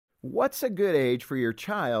What's a good age for your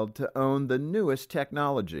child to own the newest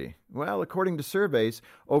technology? Well, according to surveys,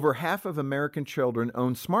 over half of American children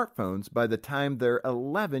own smartphones by the time they're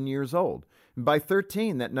 11 years old. By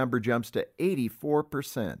 13, that number jumps to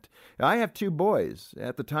 84%. I have two boys.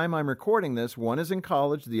 At the time I'm recording this, one is in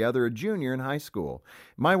college, the other a junior in high school.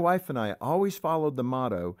 My wife and I always followed the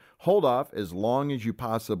motto, hold off as long as you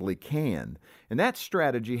possibly can. And that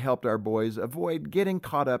strategy helped our boys avoid getting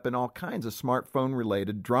caught up in all kinds of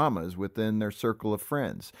smartphone-related dramas within their circle of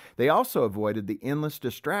friends. They also avoided the endless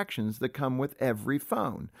distractions that come with every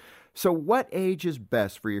phone. So what age is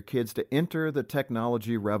best for your kids to enter the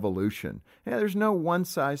technology revolution? There's no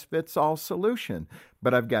one-size-fits-all solution,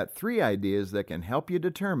 but I've got 3 ideas that can help you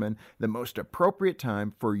determine the most appropriate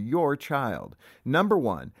time for your child. Number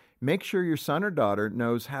 1, make sure your son or daughter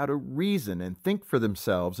knows how to reason and think for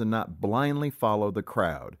themselves and not blindly follow the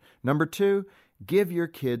crowd. Number 2, give your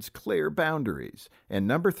kids clear boundaries. And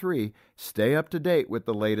number 3, stay up to date with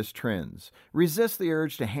the latest trends. Resist the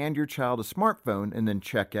urge to hand your child a smartphone and then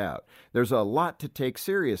check out. There's a lot to take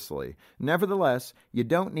seriously. Nevertheless, you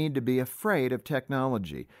don't need to be afraid of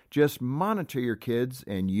technology. Just monitor your kids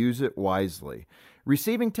and use it wisely.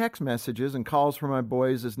 Receiving text messages and calls from my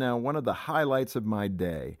boys is now one of the highlights of my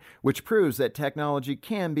day, which proves that technology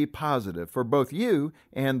can be positive for both you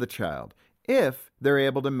and the child, if they're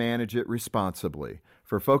able to manage it responsibly.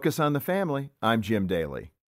 For Focus on the Family, I'm Jim Daly.